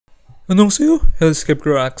안녕하세요,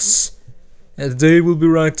 Hitchhiker X. And today we'll be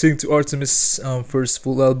reacting to ARTMS first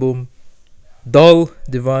full album, Dall,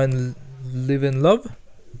 Devine All Love.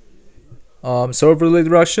 Sorry for the late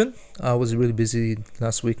reaction. I was really busy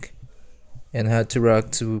last week and had to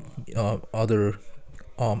react to other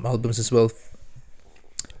albums as well.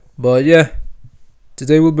 But yeah,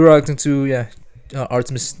 today we'll be reacting to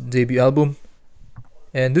ARTMS debut album.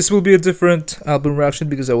 And this will be a different album reaction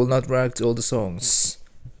because I will not react to all the songs,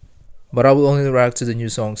 but I will only react to the new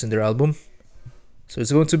songs in their album. So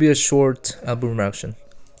it's going to be a short album reaction.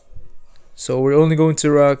 So we're only going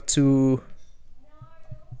to react to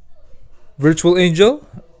Virtual Angel,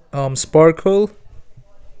 Sparkle,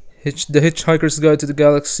 The Hitchhiker's Guide to the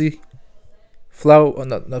Galaxy,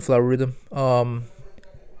 not Flower Rhythm,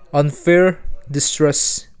 Unfair,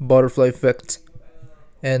 Distress, Butterfly Effect,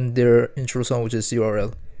 and their intro song, which is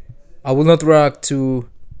URL. I will not react to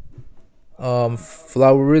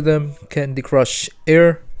Flower Rhythm, Candy Crush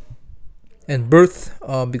Air, and Birth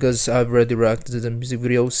because I've already reacted to the music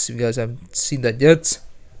videos. If you guys haven't seen that yet,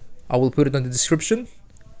 I will put it in the description.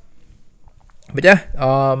 But yeah,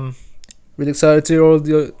 really excited to hear all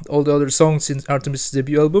the other songs in ARTMS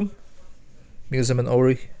debut album because I'm an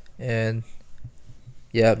Ori, and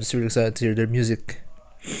yeah, I'm just really excited to hear their music.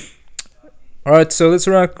 Alright, so let's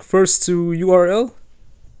react first to URL,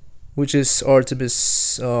 which is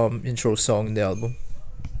ARTMS intro song in the album.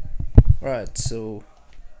 Alright, so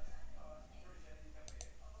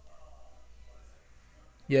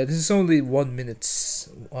yeah, this is only 1 minute,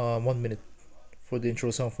 1 minute for the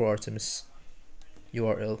intro song for ARTMS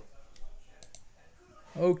URL.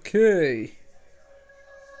 Okay.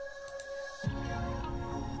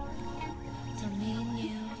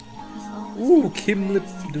 Ooh, Kim Lip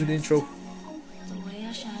doing the intro.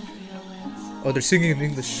 Oh, they're singing in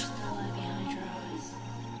English.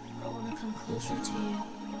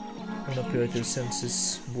 When a creative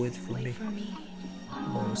senses wait for me,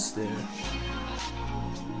 I'm almost there.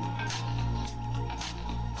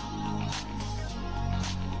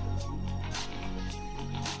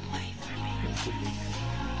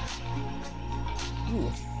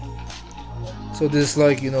 Ooh. So this is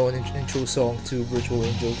like, you know, an intro song to Virtual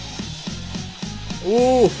Angel.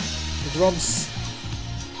 Oh, the drums.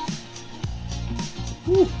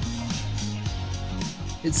 Ooh.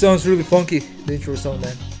 It sounds really funky, the intro song,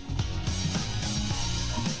 man.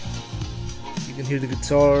 You can hear the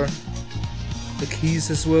guitar, the keys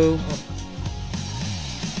as well.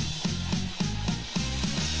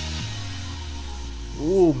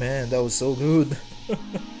 Oh man, that was so good.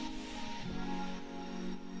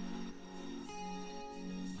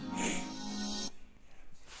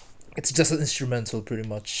 It's just an instrumental pretty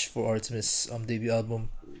much for ARTMS debut album.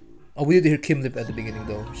 Oh, we did hear Kim Lip at the beginning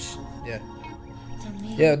though.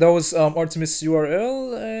 Yeah, that was ARTMS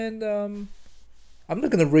URL, and I'm not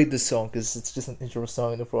gonna rate this song because it's just an intro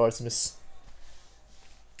song for ARTMS,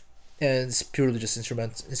 and it's purely just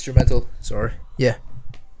instrumental. Sorry, yeah,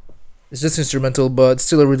 it's just instrumental, but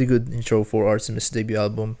still a really good intro for ARTMS debut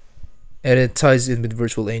album, and it ties in with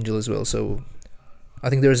Virtual Angel as well. So I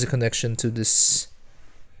think there is a connection to this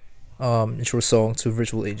intro song to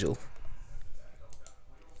Virtual Angel.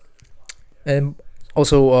 And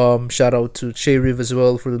also shout out to Che Riv as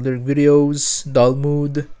well for the lyric videos, Dull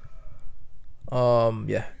Mood.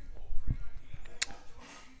 Yeah.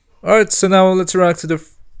 Alright, so now let's react to the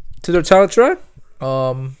title track.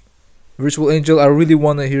 Virtual Angel. I really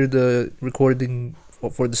wanna hear the recording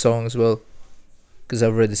for the song as well, because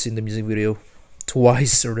I've already seen the music video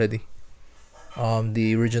twice already.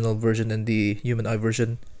 The original version and the Human Eye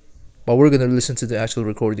version. But we're gonna listen to the actual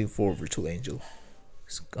recording for Virtual Angel.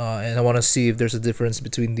 And I want to see if there's a difference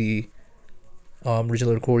between the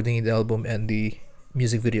original recording in the album and the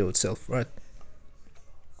music video itself, right?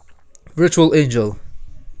 Virtual Angel.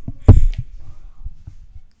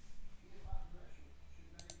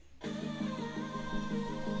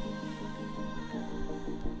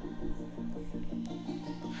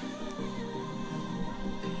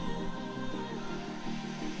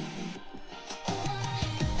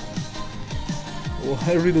 Oh,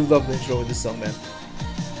 I really love the intro of this song, man.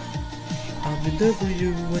 I'll be there for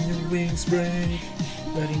you when your wings break.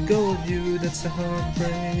 Letting go of you, that's a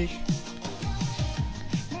heartbreak.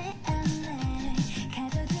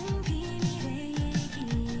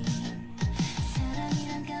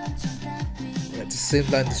 Yeah, it's the same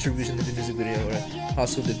line distribution in the music video, right?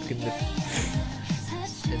 Also did Kim Lip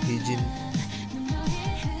and Heejin.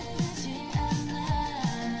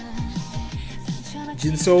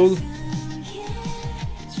 Jin Soul.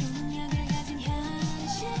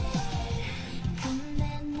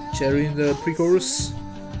 Cherry in the pre-chorus.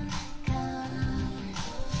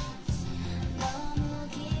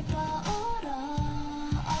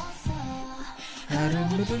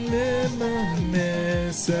 아름다운 내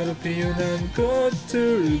맘에 새로 피어난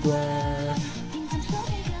꽃들과.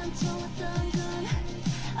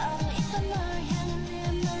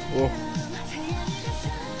 오.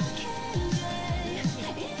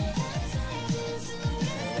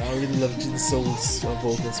 I really love Jin Soul's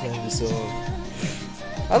vocals, man. So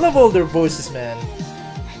I love all their voices, man.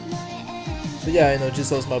 But yeah, I know Jin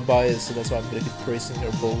Soul's my bias, so that's why I'm gonna keep praising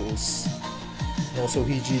her vocals. And also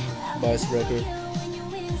Heejin, bias record.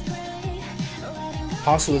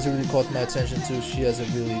 Hustle has really caught my attention too. She has a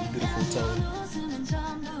really beautiful tone.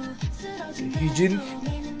 Heejin,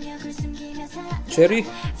 Cherry.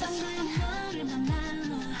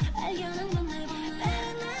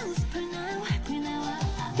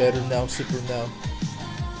 Better now, super now.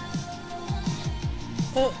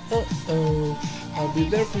 Oh, oh, oh. I'll be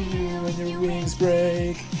there for you when your wings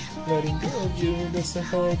break. Letting go of you, that's a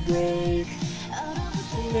heartbreak.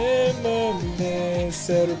 내 맘에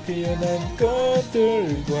새로 피어난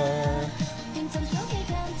꽃들과.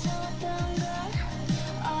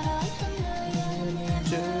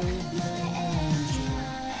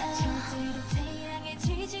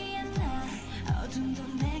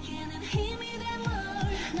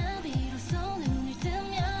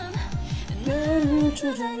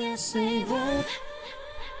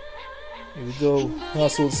 Here we go.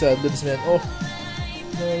 Hustle sad lips, man. Oh,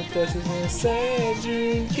 널 다시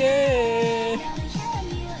해줄게.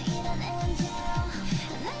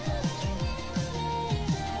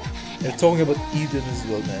 They're talking about Eden as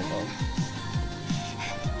well, man. Oh.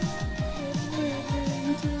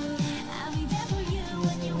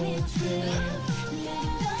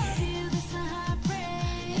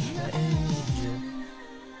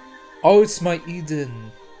 Oh, it's my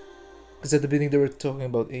Eden. Because at the beginning they were talking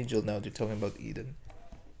about Angel, now they're talking about Eden.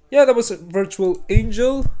 Yeah, that was Virtual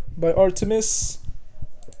Angel by ARTMS.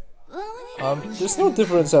 There's no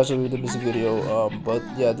difference actually with the music video, but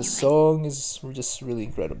yeah, the song is just really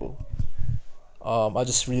incredible. I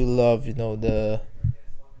just really love, you know, the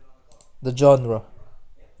genre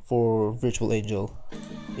for Virtual Angel.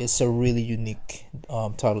 It's a really unique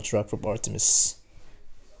title track from ARTMS.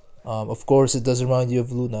 Of course, it does remind you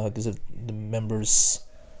of Luna because of the members,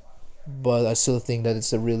 but I still think that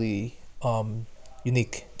it's a really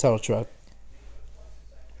unique title track.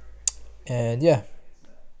 And yeah,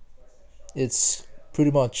 it's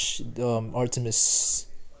pretty much ARTMS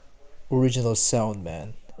original sound,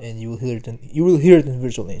 man, and you will hear it in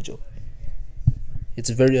Virtual Angel.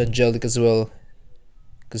 It's very angelic as well,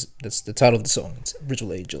 because that's the title of the song. It's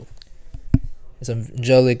Virtual Angel. It's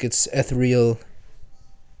angelic, it's ethereal.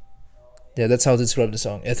 Yeah, that's how to describe the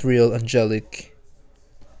song. Ethereal, angelic,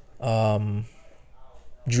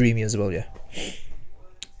 dreamy as well, yeah.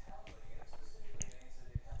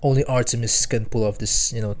 Only ARTMS can pull off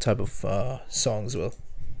this, you know, type of song as well.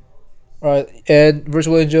 Alright, and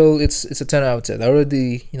Virtual Angel, it's a 10 out of 10. I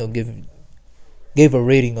already, you know, gave a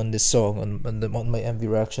rating on this song on my MV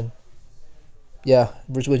reaction. Yeah,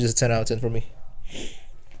 Virtual Angel is a 10 out of 10 for me.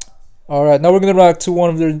 Alright, now we're gonna react to one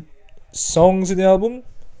of their songs in the album.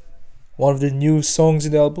 One of the new songs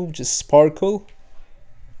in the album, which is Sparkle.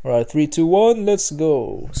 Alright, 3, 2, 1, let's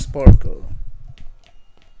go. Sparkle.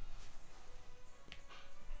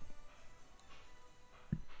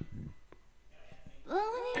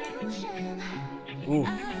 Ooh.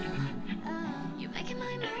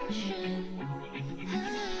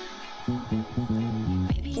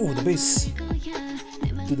 Ooh, the bass.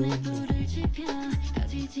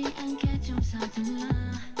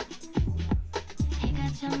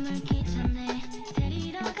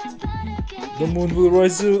 The moon will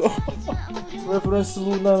rise soon. Reference to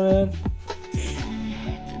Luna, man.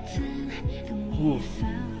 Ooh.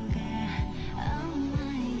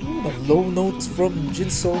 Ooh, a low note from Jin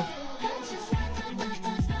Soul.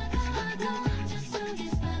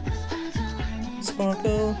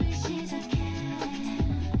 Sparkle.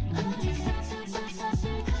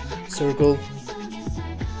 Circle.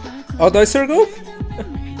 Oh, did I circle?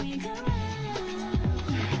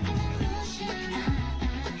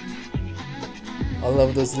 I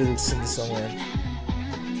love those lyrics in the song, man.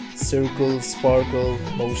 Circle, sparkle,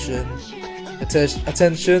 motion,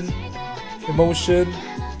 attention, emotion.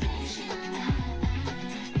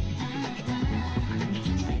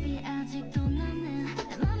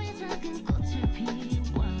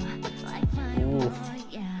 Ooh.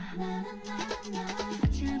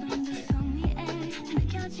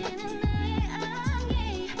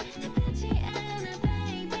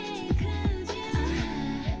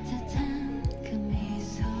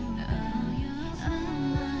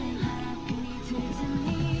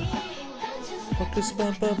 Sparkle,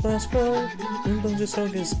 sparkle, sparkle, just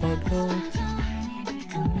sparkle.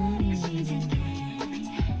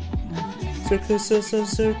 Circle, circle,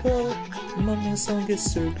 circle. Mommy song is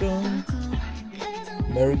circle.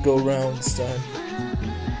 Merry-go-round this time.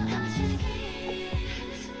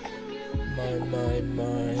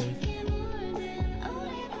 Mine.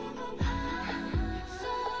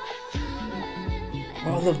 Oh,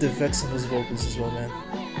 I love the effects on those vocals as well, man.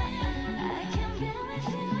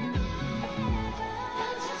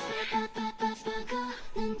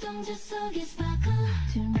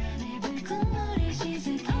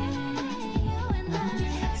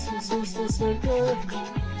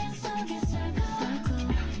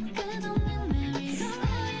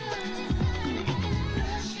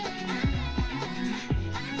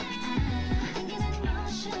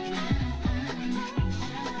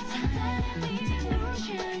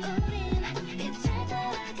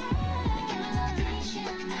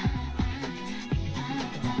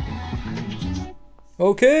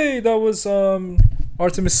 Okay, that was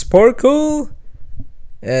ARTMS Sparkle,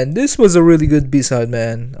 and this was a really good B-side,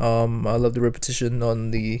 man. I love the repetition on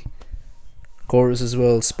the chorus as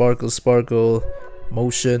well. Sparkle, sparkle,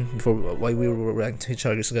 motion. Before why we were ranked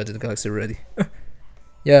Hitchhiker's Guide to the Galaxy already.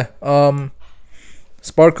 Yeah,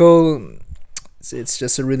 Sparkle. It's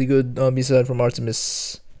just a really good B-side from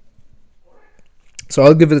ARTMS. So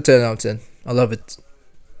I'll give it a 10 out of 10. I love it.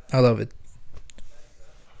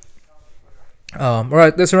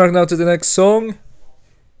 Alright, let's rock now to the next song,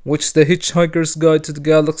 which is the Hitchhiker's Guide to the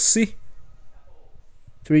Galaxy.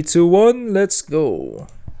 3, 2, 1, let's go.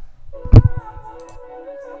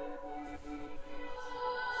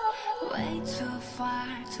 Way too far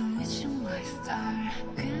to reach my star.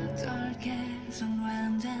 Good or get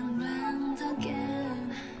round and round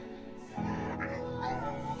again.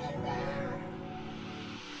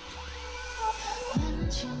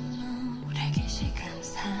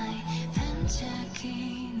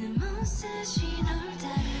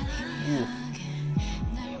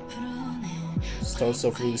 Starts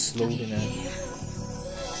off really slowly, man.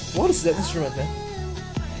 What is that instrument, man?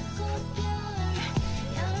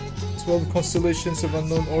 12 constellations of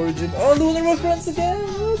unknown origin. Oh, lunar reference again!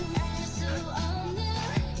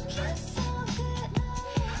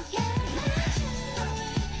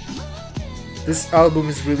 This album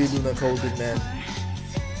is really Luna coded, man.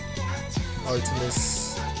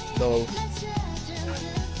 ARTMS Dall.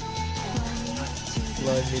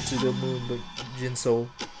 Fly Me to the Moon by Jinso.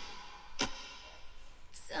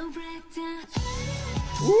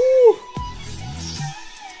 Woo!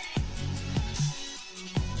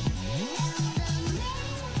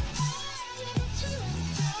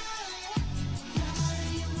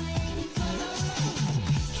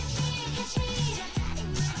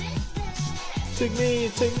 Take me,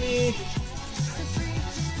 take me.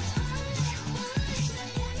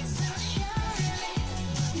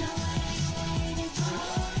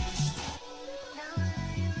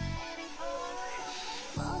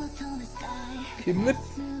 Kimlik.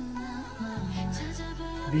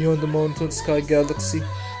 Beyond the mountain sky galaxy.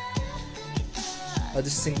 A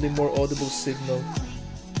distinctly more audible signal.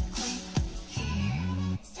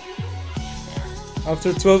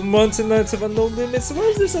 After 12 months and nights of unknown limits, why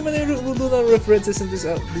is there so many Luna references in this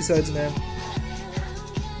besides, man?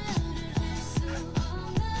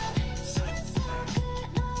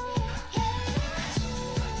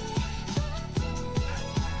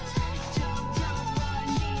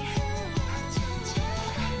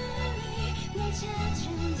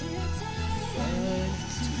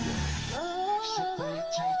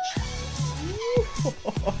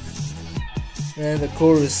 Man, the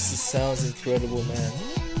chorus sounds incredible, man.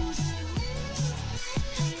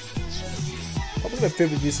 Probably my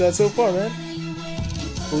favorite B-side so far, man.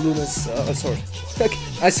 For Luna's, sorry.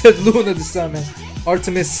 I said Luna this time, man.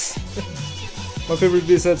 ARTMS. My favorite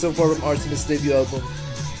B-side so far from ARTMS' debut album.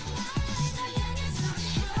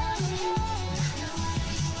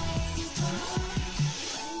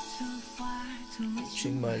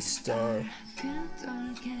 Reaching my star.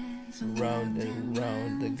 Round and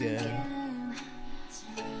round again.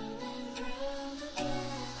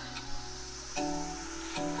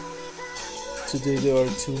 Today there are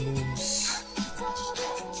 2 moons.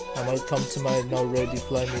 I might come to mind now, ready,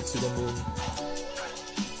 fly me to the moon.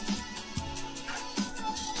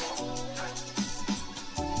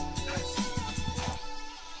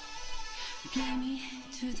 Fly me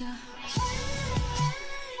to the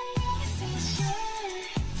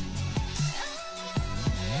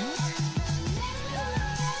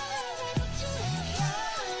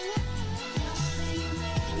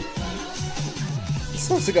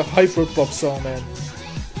sounds like a hyper pop song, man.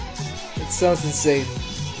 It sounds insane.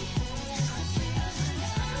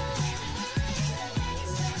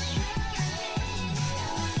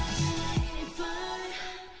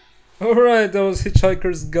 Alright, that was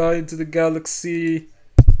Hitchhiker's Guide to the Galaxy.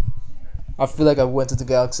 I feel like I went to the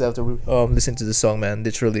galaxy after listening to the song, man.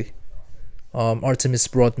 Literally. Artemis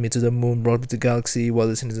brought me to the moon, brought me to the galaxy while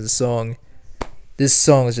listening to the song. This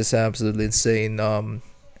song is just absolutely insane. And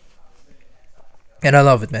I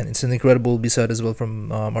love it, man. It's an incredible B-side as well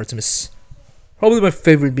from Artemis. Probably my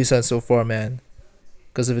favorite B-side so far, man,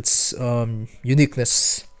 because of its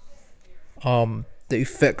uniqueness. The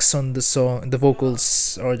effects on the song, the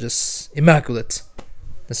vocals are just immaculate.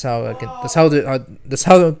 That's how I can. That's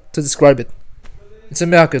how to describe it. It's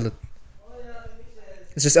immaculate.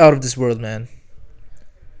 It's just out of this world, man.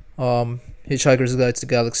 Hitchhiker's Guide to the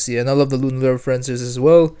Galaxy, and I love the lunar references as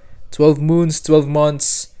well. 12 moons, 12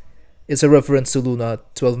 months. It's a reference to Luna,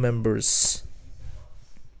 12 members.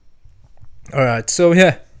 Alright, so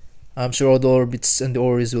yeah, I'm sure all the Orbits and the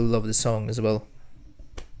Oris will love this song as well.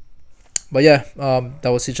 But yeah, that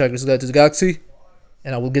was Hitchhiker's Guide to the Galaxy,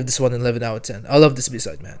 and I will give this one an 11 out of 10. I love this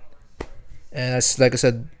B-side, man. And as like I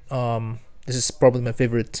said, this is probably my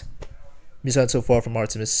favorite B-side so far from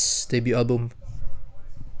Artemis' debut album.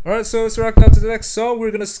 Alright, so let's rock now to the next song.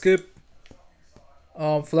 We're gonna skip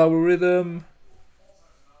Flower Rhythm,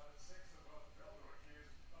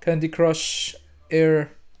 Candy Crush,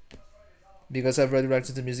 Air, because I've already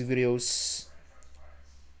reacted to music videos.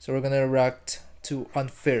 So we're gonna react to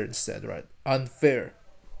Unfair instead, right? Unfair.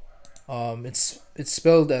 It's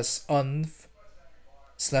spelled as unf/air,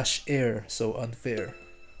 so Unfair.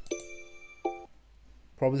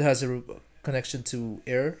 Probably has a connection to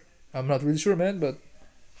Air. I'm not really sure, man, but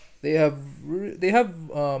they have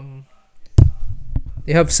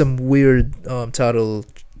some weird title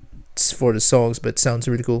for the songs, but it sounds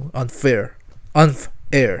really cool. Unfair,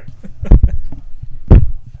 Air.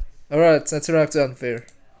 All right, let's react to Unfair.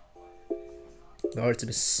 The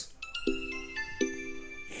Artemis.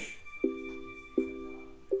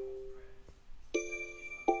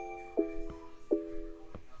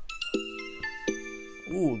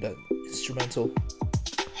 Ooh, that instrumental.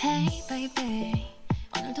 Hey baby,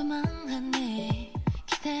 오늘도 멍하네.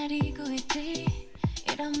 기다리고 있지.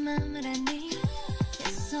 이런 맘을 하니.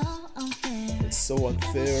 It's so unfair. It's so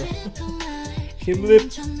unfair. Him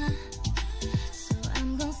lip. So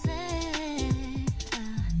I'm gonna say,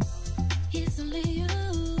 it's only you.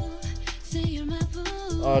 Say you're my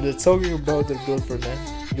boo. They're talking about their girlfriend, man.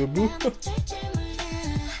 Your boo.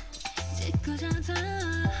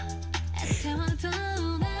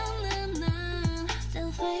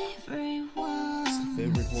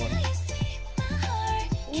 Favorite one.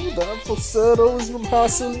 Ooh, that falsetto is from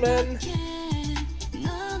Hustle, man.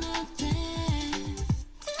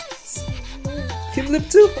 Kim lip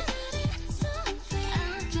too.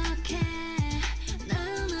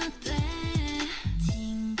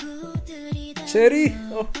 Cherry.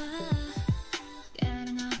 Oh.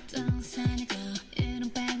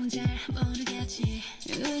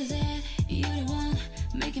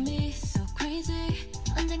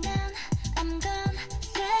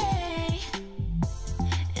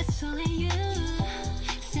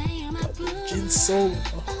 Soul.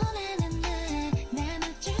 Oh.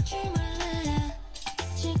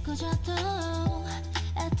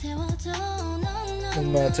 No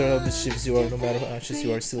matter how mischievous you are, no matter how anxious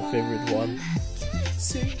you are, still favorite one.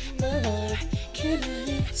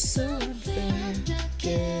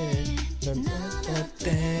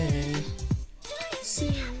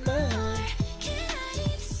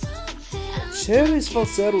 Cherry's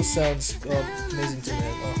falsetto sounds amazing to me.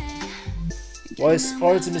 Oh. Why is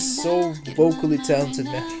Artemis so vocally talented,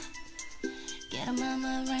 man? Get in my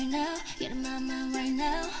mind right now. Get in my mind right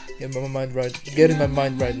now. Get in my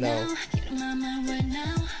mind right now. Get in my mind right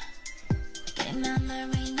now. Get in my mind right now. Get in my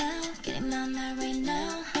mind right now. Get in my mind right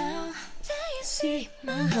now. Do you see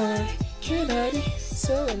my heart? Can I be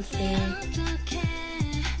so unfair?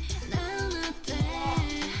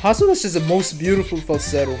 Hasu is just the most beautiful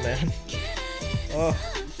falsetto, man. Oh.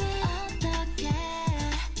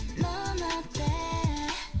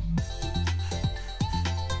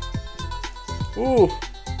 Ooh.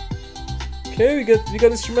 Okay, we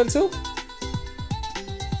got instrumental.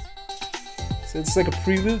 So it's like a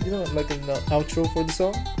prelude, you know, like an outro for the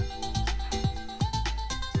song.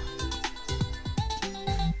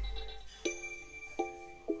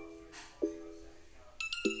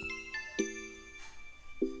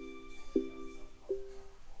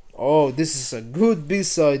 Oh, this is a good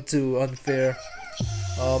B-side to Unfair.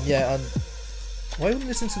 Yeah, why would you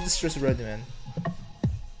listen to this stress already, man?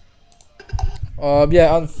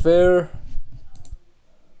 Yeah, Unfair.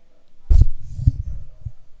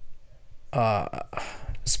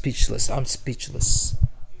 Speechless. I'm speechless.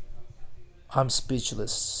 I'm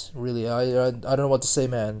speechless. Really, I don't know what to say,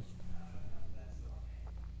 man.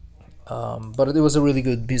 But it was a really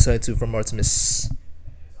good B-side too from ARTMS.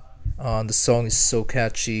 The song is so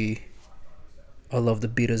catchy. I love the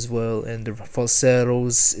beat as well, and the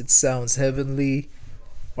falsettos. It sounds heavenly.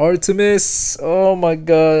 ARTMS, oh my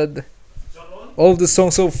god! All of the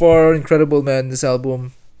songs so far are incredible, man. This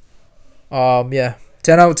album. Yeah,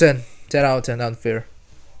 10 out of 10. 10 out of 10. Unfair.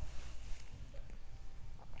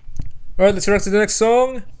 All right, let's react to the next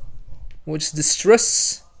song, which is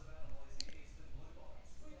Distress.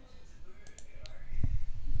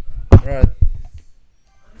 All right.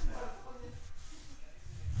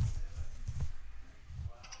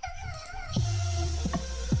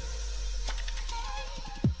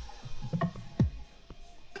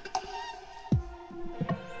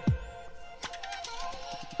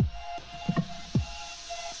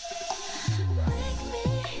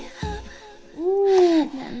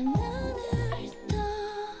 난 눈을 떠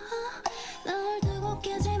널 두고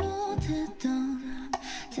깨지 못했던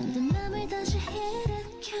잠든 맘을 다시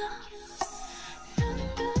일으켜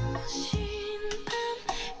눈부신 밤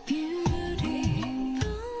beautiful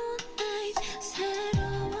night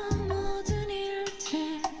새로운 모든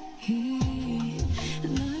일들이 널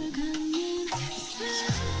갖는 사이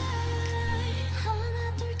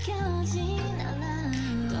하나둘 켜진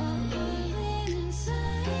알람 떠올리는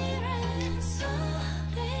siren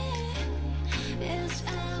소리 It's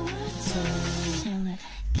our time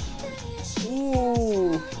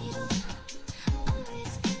Ooh.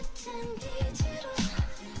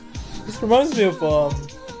 This reminds me of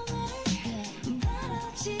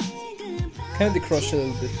Candy Crush a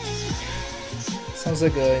little bit. Sounds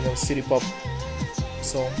like a city pop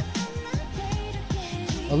song.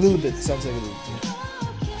 A little bit, sounds like a little bit.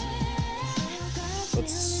 But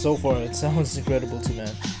so far it sounds incredible too, man.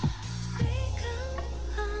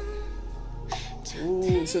 Ooh,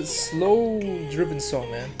 it's a slow driven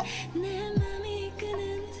song, man.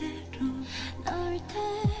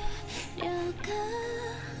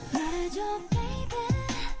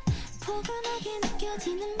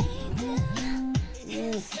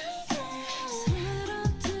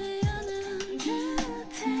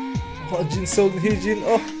 Oh, Jin Seon Hee-jin,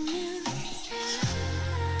 oh!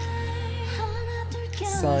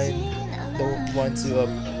 Sign, don't wind you up.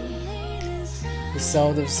 The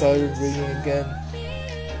sound of siren ringing again.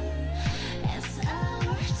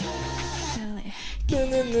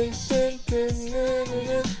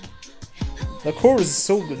 The chorus is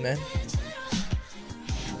so good, man.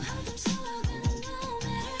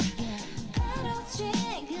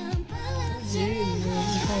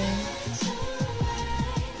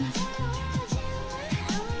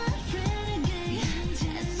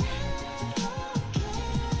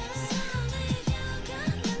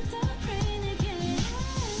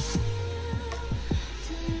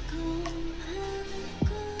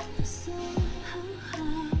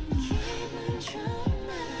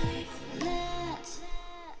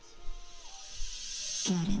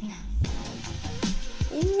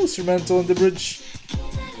 Ooh, instrumental on the bridge.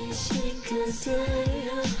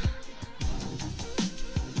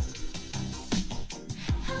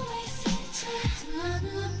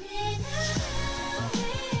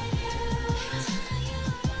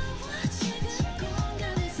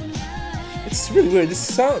 It's really weird.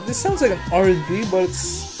 This sounds like an R&B, but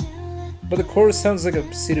the chorus sounds like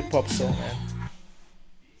a city pop song, man.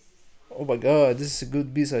 Oh my god, this is a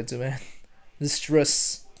good B-side too, man.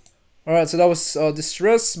 Distress. Alright, so that was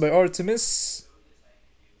Distress by ARTMS.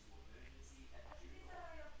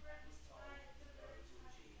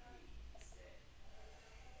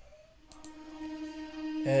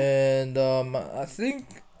 And I think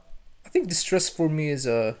Distress for me is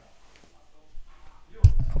I'll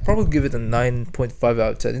probably give it a 9.5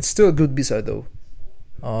 out of 10. It's still a good B-side though.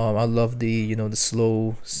 I love the the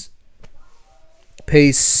slow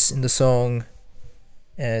pace in the song,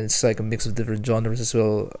 and it's like a mix of different genres as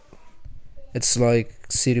well. It's like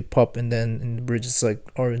city pop, and then in the bridge it's like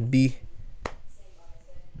R&B,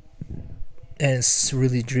 and it's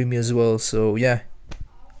really dreamy as well. So yeah.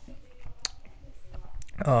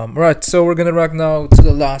 Right, so we're gonna rock now to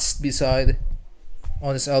the last B-side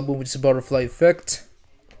on this album, which is Butterfly Effect.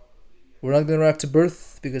 We're not gonna rock to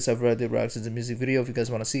Birth because I've already reacted to the music video. If you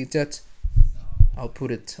guys wanna see it yet, I'll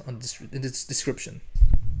put it on in this description.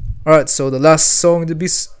 Alright, so the last song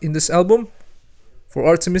in this album for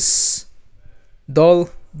ARTMS Dall,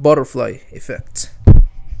 Butterfly Effect.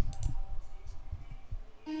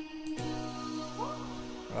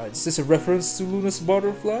 Alright, is this a reference to Luna's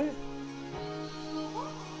Butterfly?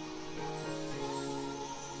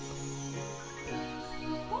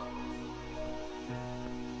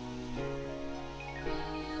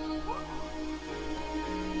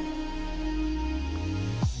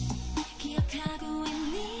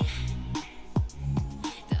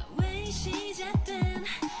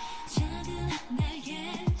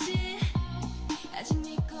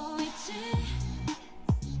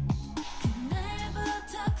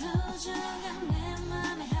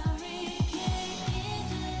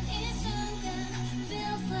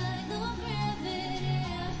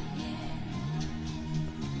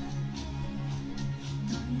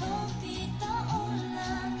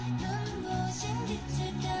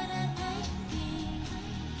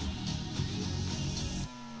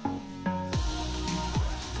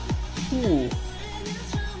 Ooh.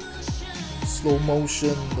 Slow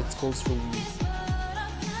motion that calls for you.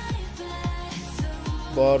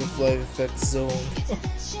 Butterfly effect zone.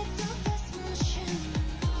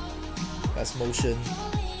 Fast motion.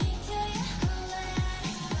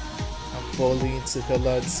 I'm falling into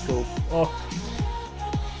kaleidoscope. Oh.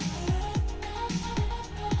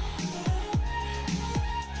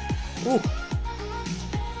 Ooh.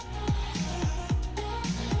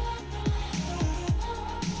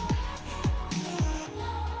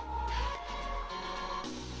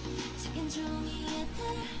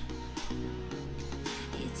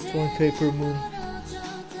 Torn paper moon.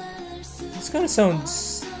 This kind of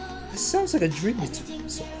sounds. It sounds like a dreamy.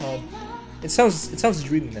 It sounds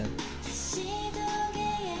dreamy, man.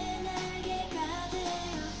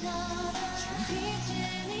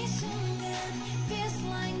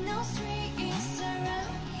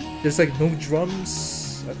 There's like no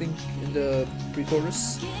drums, I think, in the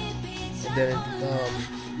pre-chorus, and then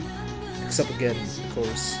it picks up again in the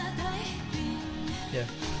chorus. Yeah,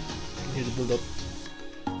 you can hear the build up.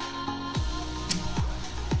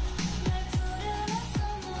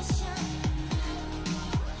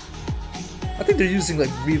 I think they're using like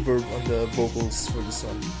reverb on the vocals for this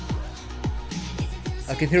one.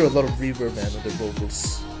 I can hear a lot of reverb, man, on their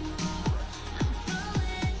vocals.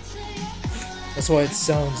 That's why it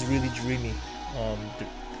sounds really dreamy,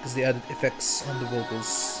 because they added effects on the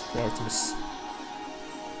vocals for ARTMS.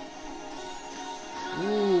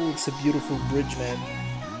 Ooh, it's a beautiful bridge, man.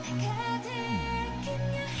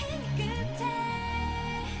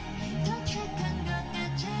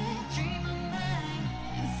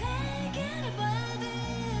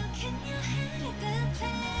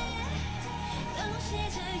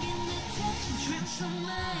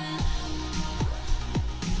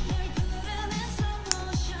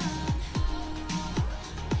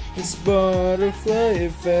 It's butterfly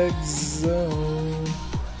effect zone.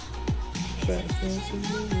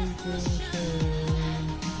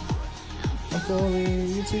 I'm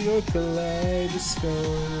falling into your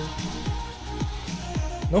kaleidoscope.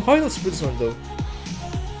 No high notes for this one though.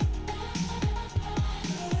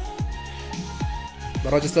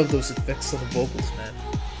 But I just love those effects on the vocals, man,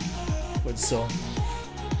 for the song.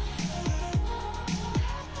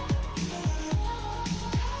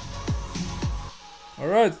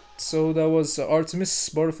 Alright, so that was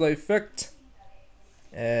ARTMS Butterfly Effect.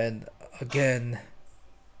 And again,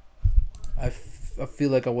 I feel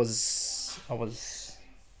like I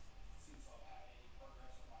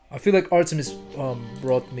feel like ARTMS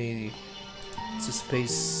brought me to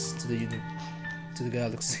space, to the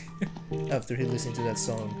galaxy after he listened to that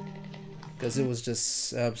song, because it was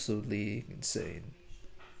just absolutely insane.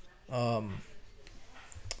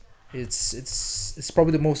 It's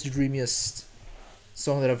probably the most dreamiest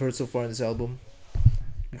song that I've heard so far in this album,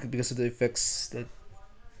 because of the effects that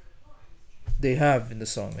they have in the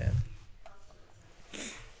song, man.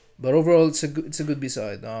 But overall, it's a good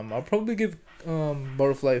B-side. I'll probably give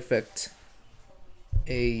Butterfly Effect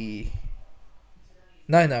a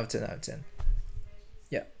 9 out of 10.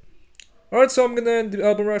 Yeah. Alright, so I'm gonna end the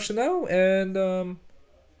album reaction now, and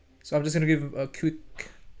so I'm just gonna give a quick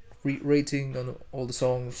rating on all the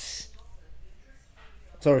songs.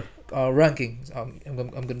 Sorry, ranking. I'm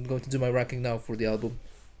going to do my ranking now for the album.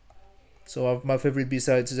 So my favorite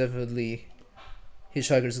B-sides is definitely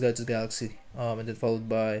Hitchhiker's Guide to the Galaxy, and then followed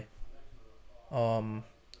by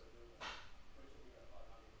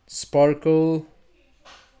Sparkle.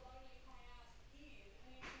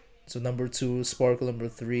 So number 2, Sparkle. Number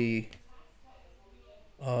 3,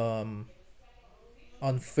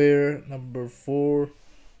 Unfair. Number 4,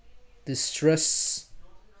 Distress.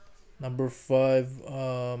 Number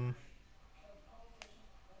 5,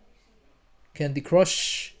 Candy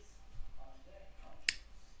Crush.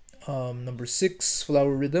 Number 6,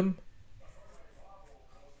 Flower Rhythm.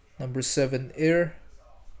 Number 7, Air.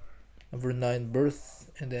 Number 9, Birth.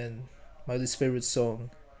 And then my least favorite song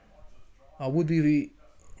would be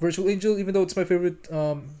Virtual Angel, even though it's my favorite,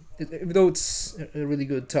 even though it's a really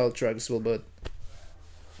good title track as well, but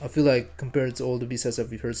I feel like compared to all the B-sides that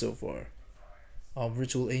we've heard so far,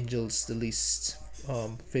 Virtual Angel's the least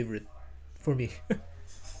favorite for me.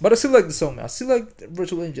 But I still like the song, man. I still like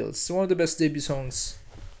Virtual Angel. It's one of the best debut songs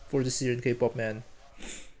for this year in K-pop, man.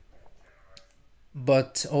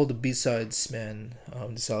 But all the B-sides, man,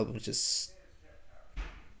 this album just,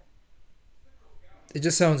 it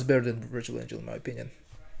just sounds better than Virtual Angel in my opinion.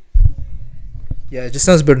 Yeah, it just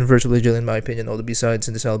sounds better than Virtual Angel in my opinion, all the B-sides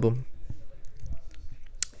in this album.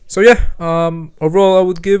 So yeah, overall I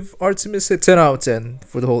would give ARTMS a 10 out of 10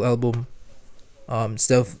 for the whole album. I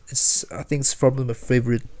think it's probably my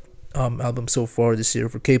favorite album so far this year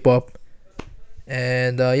for K-pop.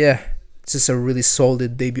 And yeah, this is a really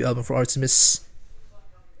solid debut album for ARTMS.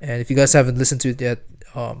 And if you guys haven't listened to it yet,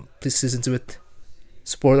 please listen to it.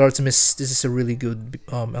 Support ARTMS. This is a really good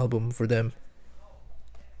album for them.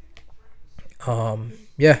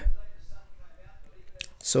 Yeah.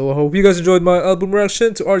 So I hope you guys enjoyed my album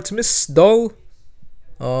reaction to ARTMS Dall.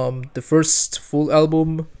 The first full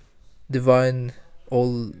album, Devine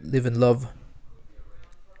All Love.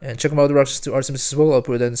 And check out the reactions to ARTMS as well. I'll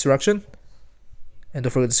put it in this reaction. And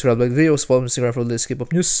don't forget to subscribe, like the videos, follow me on Instagram for the latest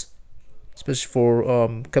K-pop news, especially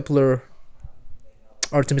for Kepler,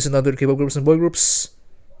 ARTMS, and other K-pop groups and boy groups,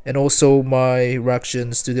 and also my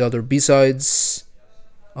reactions to the other B-sides,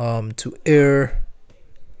 to Air,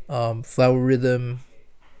 Flower Rhythm,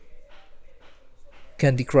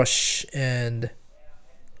 Candy Crush, and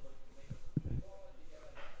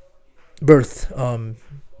Birth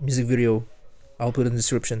music video. I'll put it in the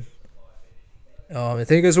description. And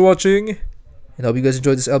thank you guys for watching. And I hope you guys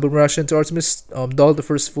enjoyed this album reaction to ARTMS Dall, the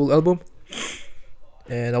first full album.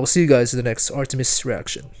 And I will see you guys in the next ARTMS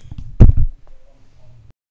reaction.